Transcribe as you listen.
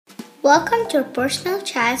Welcome to Personal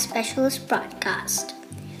Child Specialist Broadcast.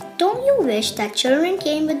 Don't you wish that children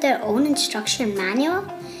came with their own instruction manual?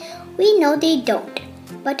 We know they don't.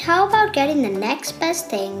 But how about getting the next best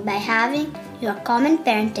thing by having your common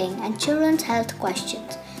parenting and children's health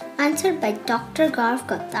questions answered by Dr. Gaurav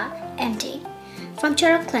Gupta, MD, from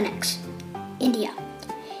Charak Clinics, India.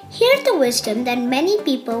 Hear the wisdom that many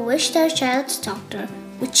people wish their child's doctor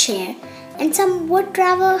would share, and some would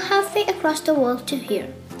travel halfway across the world to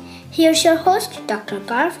hear. Here's your host, Dr.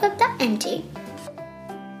 Gaurav Gupta, MD.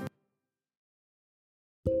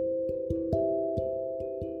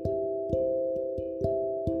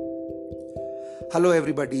 Hello,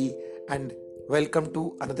 everybody, and welcome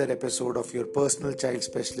to another episode of your personal child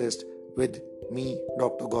specialist with me,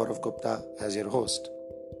 Dr. Gaurav Gupta, as your host.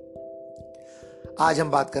 आज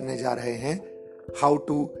हम बात करने जा रहे हैं how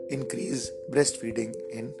to increase breast feeding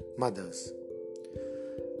in mother's.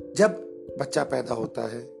 जब बच्चा पैदा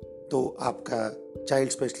होता है तो आपका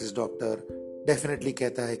चाइल्ड स्पेशलिस्ट डॉक्टर डेफिनेटली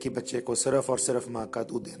कहता है कि बच्चे को सिर्फ और सिर्फ माँ का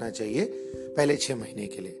दूध देना चाहिए पहले 6 महीने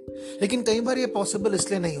के लिए. लेकिन कई बार ये पॉसिबल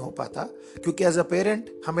इसलिए नहीं हो पाता क्योंकि एज अ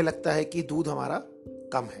पेरेंट हमें लगता है कि दूध हमारा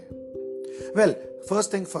कम है. वेल,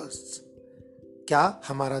 फर्स्ट थिंग फर्स्ट, क्या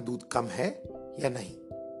हमारा दूध कम है या नहीं?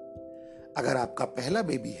 अगर आपका पहला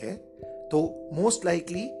बेबी है तो मोस्ट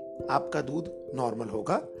लाइकली आपका दूध नॉर्मल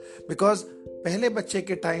होगा, बिकॉज पहले बच्चे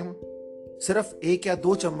के टाइम सिर्फ 1 या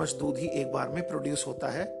 2 चम्मच दूध ही एक बार में प्रोड्यूस होता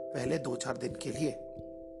है पहले 2-4 दिन के लिए.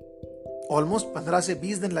 ऑलमोस्ट 15 से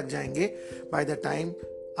 20 दिन लग जाएंगे बाय द टाइम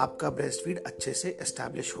आपका ब्रेस्ट फीड अच्छे से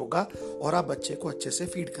एस्टैब्लिश होगा और आप बच्चे को अच्छे से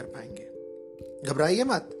फीड कर पाएंगे. घबराइए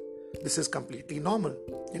मत, this is completely normal.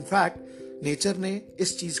 In fact nature ने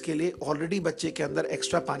इस चीज के लिए ऑलरेडी बच्चे के अंदर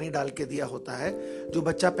एक्स्ट्रा पानी डाल के दिया होता है जो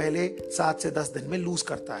बच्चा पहले 7 से 10 दिन में लूज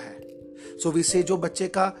करता है. सो इससे जो बच्चे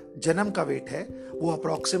का जन्म का वेट है वो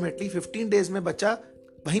अप्रोक्सीमेटली 15 डेज में बच्चा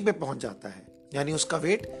वहीं पे पहुंच जाता है, यानी उसका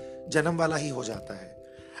वेट जन्म वाला ही हो जाता है.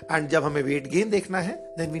 एंड जब हमें वेट गेन देखना है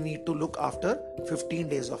then we need to look after 15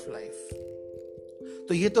 days of life.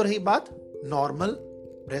 तो ये तो रही बात नॉर्मल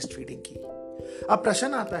ब्रेस्ट फीडिंग की. अब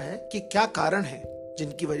प्रश्न आता है कि क्या कारण है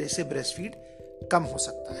जिनकी वजह से ब्रेस्ट फीड कम हो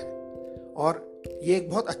सकता है, और ये एक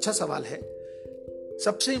बहुत अच्छा सवाल है.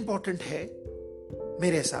 सबसे इंपॉर्टेंट है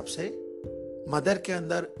मेरे हिसाब से मदर के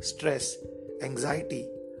अंदर स्ट्रेस, एंजाइटी,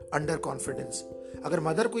 अंडर कॉन्फिडेंस. अगर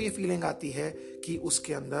मदर को ये फीलिंग आती है कि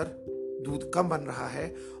उसके अंदर दूध कम बन रहा है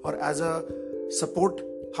और एज अ सपोर्ट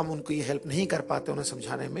हम उनको ये हेल्प नहीं कर पाते उन्हें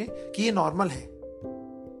समझाने में कि ये नॉर्मल है,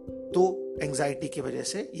 तो एंजाइटी की वजह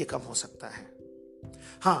से ये कम हो सकता है.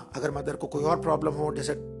 हाँ, अगर मदर को कोई और प्रॉब्लम हो,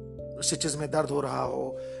 जैसे स्टिचेस में दर्द हो रहा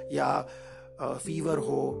हो या फीवर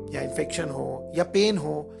हो या इन्फेक्शन हो या पेन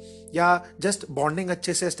हो या जस्ट बॉन्डिंग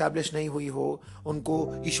अच्छे से एस्टैब्लिश नहीं हुई हो,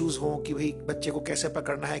 उनको इश्यूज हो कि भाई बच्चे को कैसे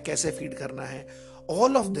पकड़ना है, कैसे फीड करना है,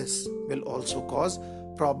 all of this will also cause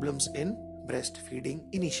problems in breast feeding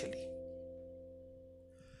initially.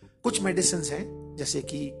 कुछ मेडिसिन हैं जैसे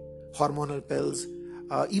कि hormonal pills,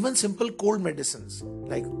 even simple cold medicine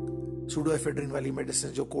like सूडोएफेड्रिन वाली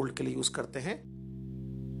मेडिसिन जो कोल्ड के लिए यूज करते हैं.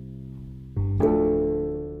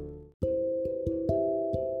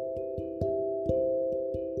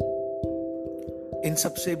 इन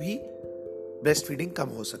सब से भी ब्रेस्ट फीडिंग कम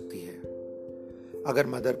हो सकती है. अगर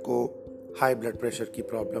मदर को हाई ब्लड प्रेशर की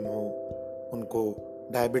प्रॉब्लम हो, उनको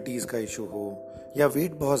डायबिटीज का इशू हो या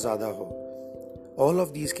वेट बहुत ज्यादा हो, all of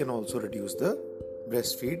these can also reduce the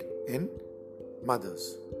breast feed in mothers.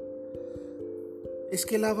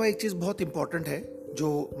 इसके अलावा एक चीज बहुत इंपॉर्टेंट है जो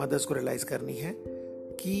मदर्स को रियलाइज करनी है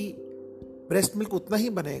कि ब्रेस्ट मिल्क उतना ही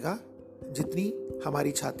बनेगा जितनी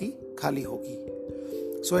हमारी छाती खाली होगी.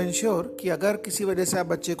 सो इंश्योर कि अगर किसी वजह से आप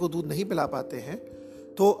बच्चे को दूध नहीं पिला पाते हैं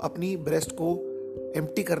तो अपनी ब्रेस्ट को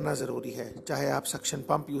एम्प्टी करना ज़रूरी है. चाहे आप सक्शन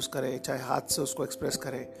पंप यूज़ करें, चाहे हाथ से उसको एक्सप्रेस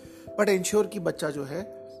करें, बट इंश्योर कि बच्चा जो है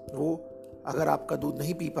वो अगर आपका दूध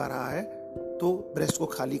नहीं पी पा रहा है तो ब्रेस्ट को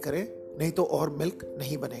खाली करें, नहीं तो और मिल्क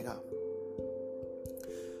नहीं बनेगा.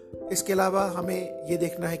 इसके अलावा हमें ये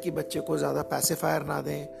देखना है कि बच्चे को ज़्यादा पैसिफायर ना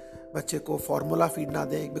दें, बच्चे को फॉर्मूला फीड ना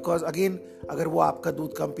दें, बिकॉज अगेन अगर वो आपका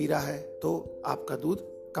दूध कम पी रहा है तो आपका दूध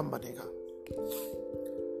कम बनेगा.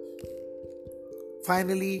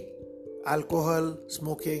 फाइनली अल्कोहल,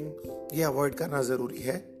 स्मोकिंग ये अवॉइड करना ज़रूरी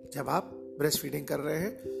है जब आप ब्रेस्ट फीडिंग कर रहे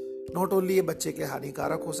हैं. नॉट ओनली ये बच्चे के लिए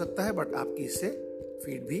हानिकारक हो सकता है बट आपकी इससे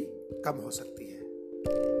फीड भी कम हो सकती है.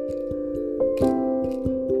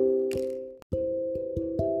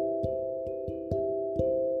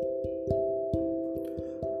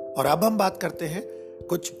 और अब हम बात करते हैं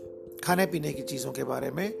कुछ खाने पीने की चीज़ों के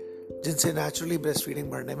बारे में जिनसे नेचुरली ब्रेस्ट फीडिंग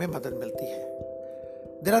बढ़ने में मदद मिलती है.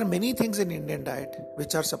 There are many things in Indian diet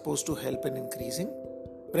which are supposed to help in increasing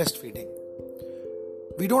breastfeeding.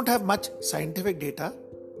 We don't have much scientific data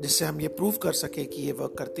जिससे हम ये प्रूव कर सके कि ये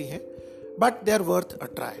वर्क करती हैं, but they are worth a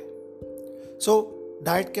try. So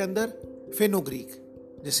diet के अंदर फेनुग्रीक,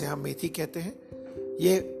 जिसे हम मेथी कहते हैं,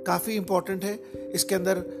 ये काफ़ी इम्पोर्टेंट है। इसके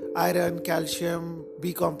अंदर iron, calcium,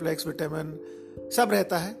 B complex, vitamin सब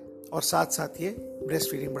रहता है और साथ साथ ये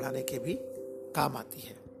ब्रेस्ट फीडिंग बढ़ाने के भी काम आती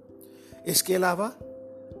है। इसके अलावा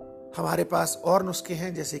हमारे पास और नुस्खे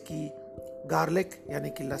हैं, जैसे कि गार्लिक यानी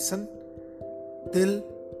कि लहसुन, तिल,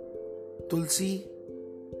 तुलसी,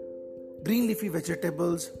 ग्रीन लीफी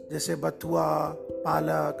वेजिटेबल्स जैसे बथुआ,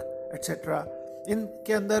 पालक एट्सेट्रा।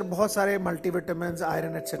 इनके अंदर बहुत सारे मल्टीविटामिन्स,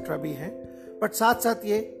 आयरन एट्सेट्रा भी हैं, बट साथ साथ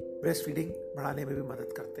ये ब्रेस्ट फीडिंग बढ़ाने में भी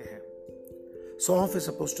मदद करते हैं। सौंफ is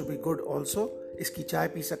suppose to be good also. इसकी चाय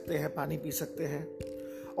पी सकते हैं, पानी पी सकते हैं।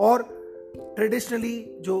 और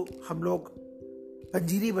ट्रेडिशनली जो हम लोग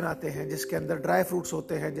पंजीरी बनाते हैं जिसके अंदर ड्राई फ्रूट्स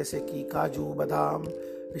होते हैं जैसे कि काजू, बादाम,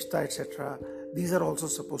 पिस्ता etcetera, these are also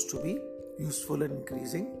suppose to be useful in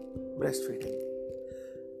increasing breast feeding.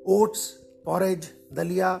 Oats, porridge,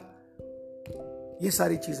 दलिया, ये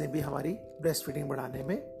सारी चीजें भी हमारी ब्रेस्ट फीडिंग बढ़ाने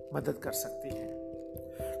में मदद कर सकती हैं।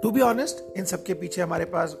 टू बी ऑनेस्ट, इन सब के पीछे हमारे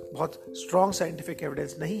पास बहुत स्ट्रॉन्ग साइंटिफिक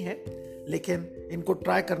एविडेंस नहीं है, लेकिन इनको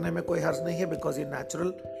ट्राई करने में कोई हर्ज नहीं है, बिकॉज ये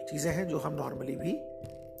नेचुरल चीजें हैं जो हम नॉर्मली भी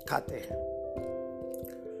खाते हैं।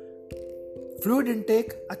 फ्लूइड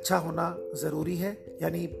इनटेक अच्छा होना जरूरी है,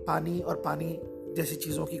 यानी पानी और पानी जैसी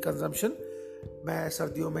चीजों की कंजम्पशन। मैं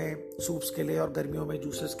सर्दियों में सूप्स के लिए और गर्मियों में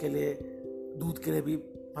जूसेस के लिए, दूध के लिए भी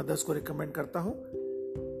मदर्स को रिकमेंड करता हूँ।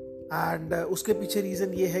 एंड उसके पीछे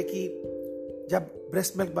रीज़न ये है कि जब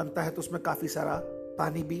ब्रेस्ट मिल्क बनता है तो उसमें काफ़ी सारा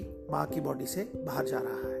पानी भी माँ की बॉडी से बाहर जा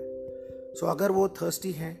रहा है। सो अगर वो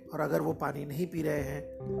थर्स्टी हैं और अगर वो पानी नहीं पी रहे हैं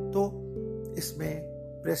तो इसमें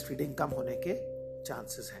ब्रेस्ट फीडिंग कम होने के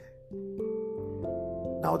चांसेस हैं।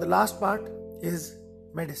 Now the last part is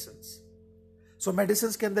medicines. So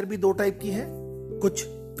medicines के अंदर भी दो टाइप की है। कुछ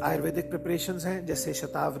आयुर्वेदिक प्रिपरेशंस हैं जैसे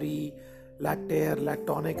शतावरी, लैक्टेयर,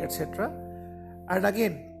 लैक्टोनिक एट्सेट्रा। एंड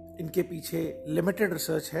अगेन इनके पीछे लिमिटेड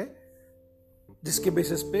रिसर्च है जिसके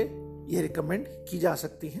बेसिस पे ये रिकमेंड की जा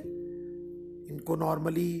सकती हैं। इनको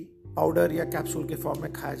नॉर्मली पाउडर या कैप्सूल के फॉर्म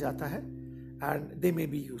में खाया जाता है and they may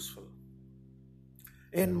be useful.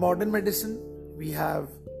 In modern medicine we have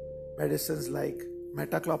medicines like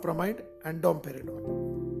metoclopramide and domperidone.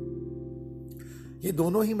 ये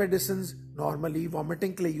दोनों ही मेडिसिन्स नॉर्मली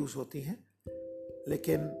वॉमिटिंग के लिए यूज होती हैं,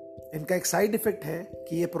 लेकिन इनका एक साइड इफेक्ट है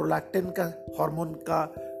कि ये प्रोलैक्टिन का हार्मोन का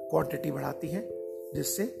क्वांटिटी बढ़ाती हैं,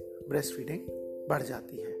 जिससे ब्रेस्ट फीडिंग बढ़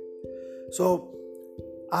जाती है। सो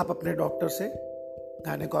आप अपने डॉक्टर से,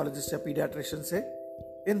 गायनेकोलॉजिस्ट या पीडियाट्रिशियन से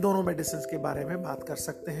इन दोनों मेडिसिन के बारे में बात कर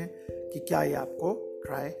सकते हैं कि क्या ये आपको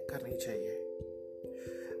ट्राई करनी चाहिए।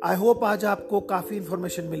 आई होप आज आपको काफ़ी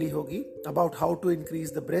इंफॉर्मेशन मिली होगी about how to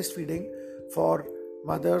increase the breast feeding for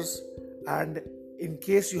mothers. And in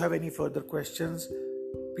case you have any further questions,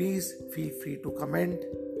 please feel free to comment,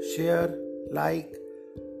 share, like.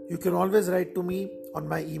 You can always write to me on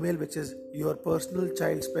my email, which is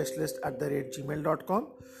yourpersonalchildspecialist@gmail.com.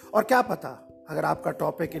 और क्या पता, अगर आपका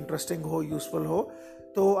topic interesting हो, useful हो,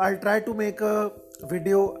 तो I'll try to make a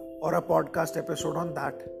video or a podcast episode on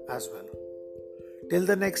that as well. Till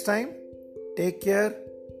the next time, take care,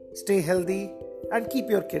 stay healthy, and keep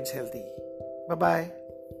your kids healthy. Bye-bye.